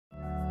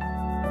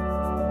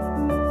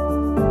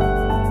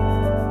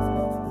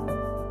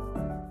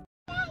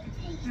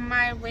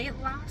my weight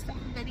loss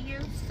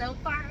videos so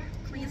far.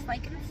 Please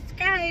like and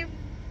subscribe.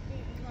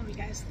 Love you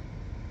guys.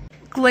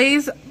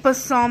 Glazed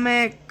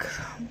balsamic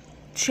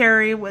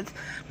cherry with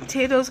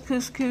potatoes,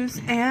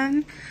 couscous,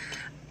 and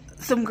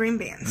some green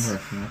beans.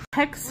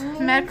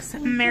 Tex-Mex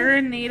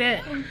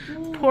marinated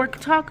pork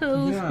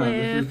tacos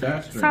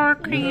with sour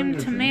cream,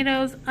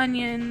 tomatoes,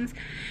 onions,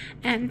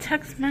 and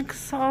Tex-Mex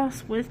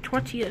sauce with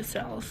tortilla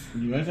sauce.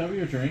 You guys have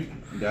your drink?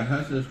 Dad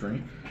has this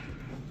drink.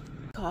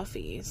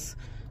 Coffees,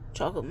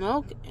 chocolate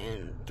milk,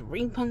 and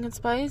 3 pumpkin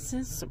spice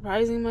is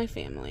surprising my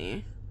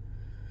family.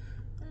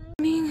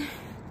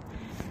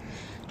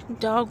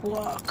 Dog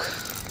walk.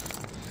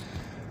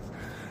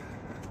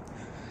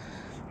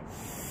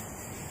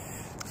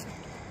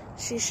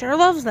 She sure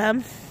loves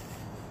them.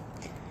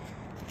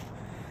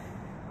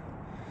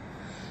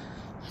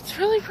 It's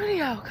really pretty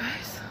out,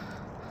 guys.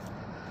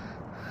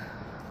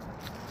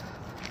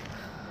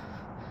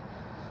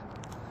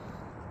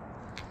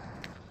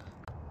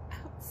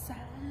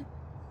 Outside,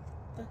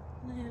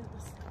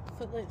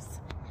 footloose.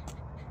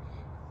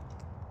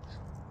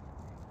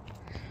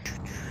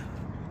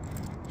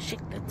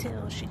 Shake the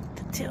tail, shake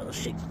the tail,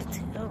 shake the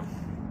tail.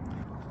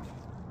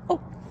 Oh.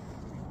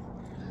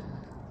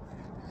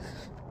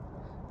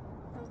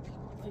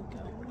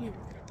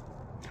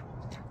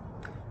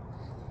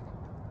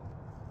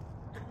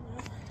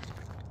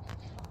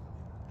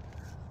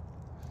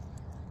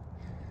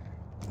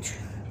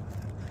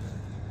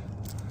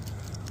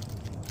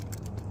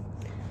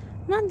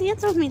 Come on,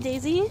 dance with me,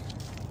 Daisy.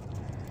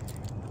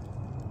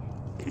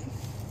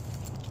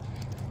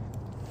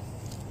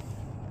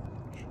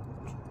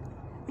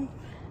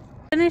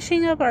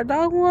 Finishing up our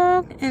dog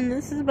walk, and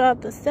this is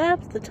about the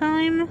steps, the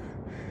time,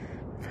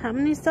 how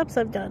many steps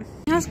I've done.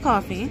 He has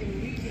coffee,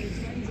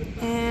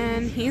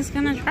 and he's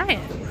gonna try it.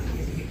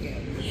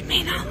 He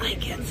may not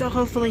like it, so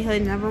hopefully he'll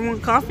never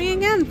want coffee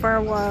again for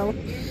a while.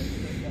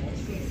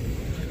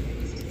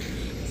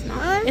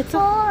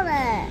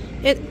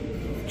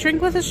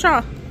 Drink with a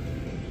straw.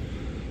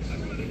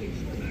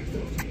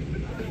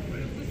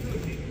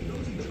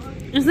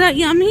 Is that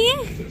yummy?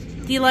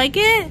 Do you like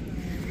it?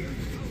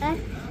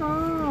 It's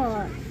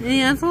hot.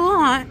 Yeah, it's a little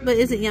hot, but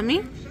is it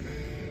yummy?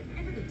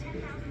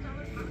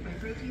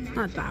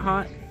 Not that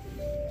hot.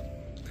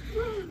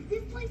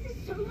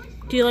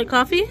 Do you like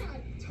coffee?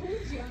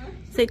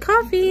 Say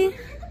coffee.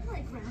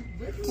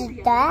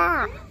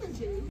 That.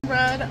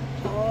 Bread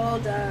all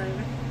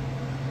done.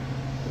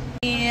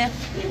 The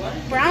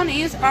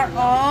brownies are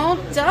all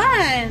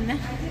done.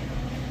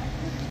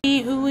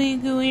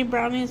 Ooey gooey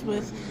brownies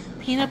with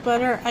peanut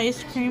butter,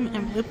 ice cream,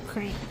 and whipped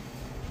cream.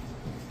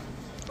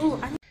 Ooh,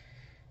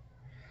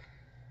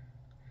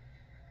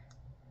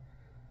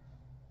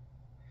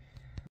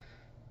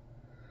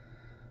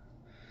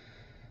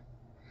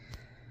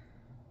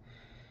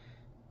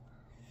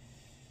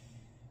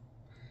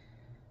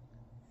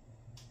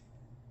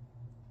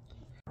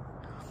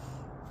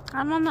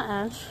 I'm on the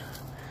edge.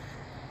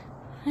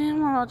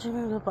 And we're watching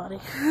a good body.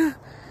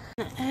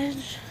 The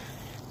edge.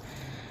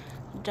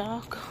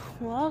 Dog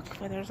walk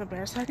where there's a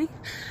bear sighting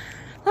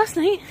last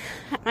night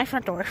at my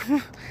front door.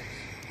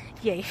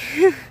 Yay.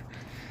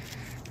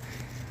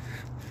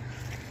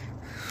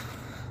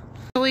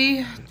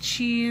 Chili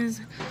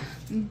cheese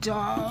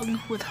dog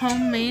with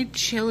homemade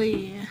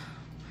chili.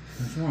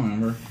 What's wrong,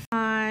 Amber?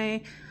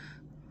 My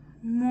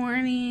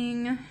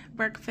morning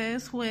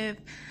breakfast with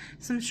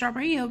some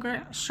strawberry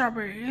yogurt,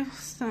 strawberries,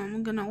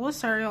 some granola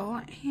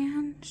cereal,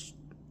 and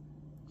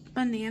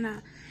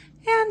banana.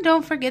 And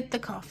don't forget the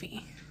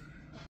coffee.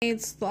 Made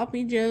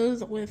sloppy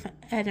joes with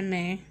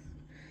edamame.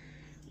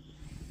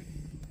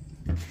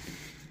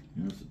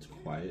 Notice it's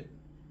quiet.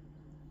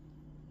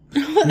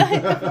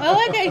 I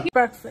like it.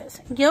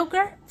 Breakfast: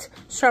 yogurt,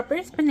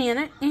 strawberries,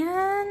 banana,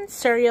 and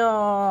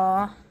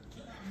cereal.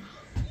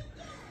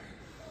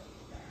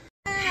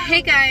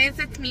 Hey guys,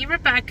 it's me,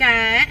 Rebecca,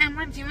 and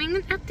we're doing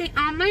an update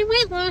on my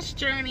weight loss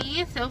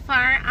journey. So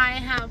far, I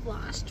have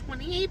lost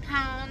 28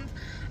 pounds.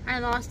 I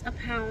lost a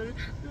pound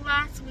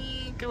last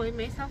week. I weighed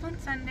myself on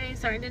Sunday.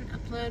 Sorry I didn't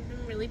upload. I've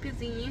been really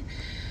busy.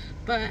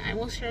 But I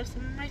will share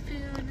some of my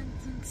food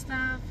and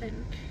stuff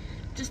and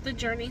just the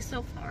journey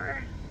so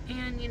far.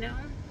 And, you know,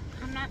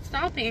 I'm not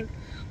stopping.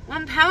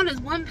 1 pound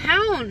is 1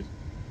 pound.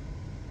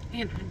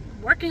 And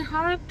I'm working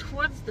hard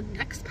towards the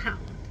next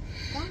pound.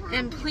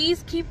 And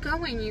please keep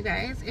going, you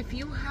guys. If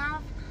you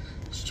have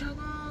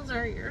struggles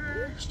or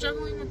you're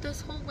struggling with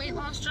this whole weight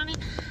loss journey,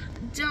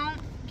 don't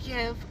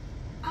give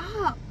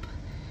up.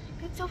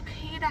 It's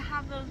okay to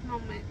have those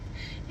moments.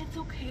 It's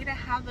okay to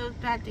have those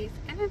bad days.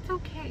 And it's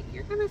okay.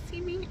 You're going to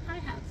see me. I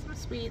have some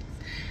sweets.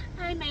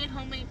 I made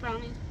homemade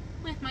brownies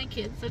with my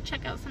kids. So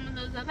check out some of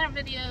those other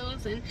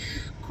videos and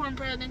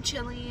cornbread and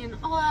chili and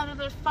all that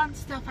other fun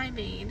stuff I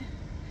made.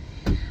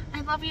 I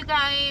love you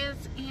guys,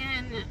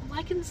 and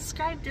like and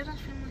subscribe,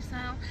 Dennis Family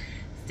Style.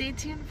 Stay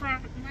tuned for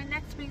my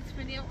next week's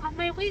video on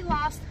my weight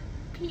loss.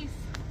 Peace.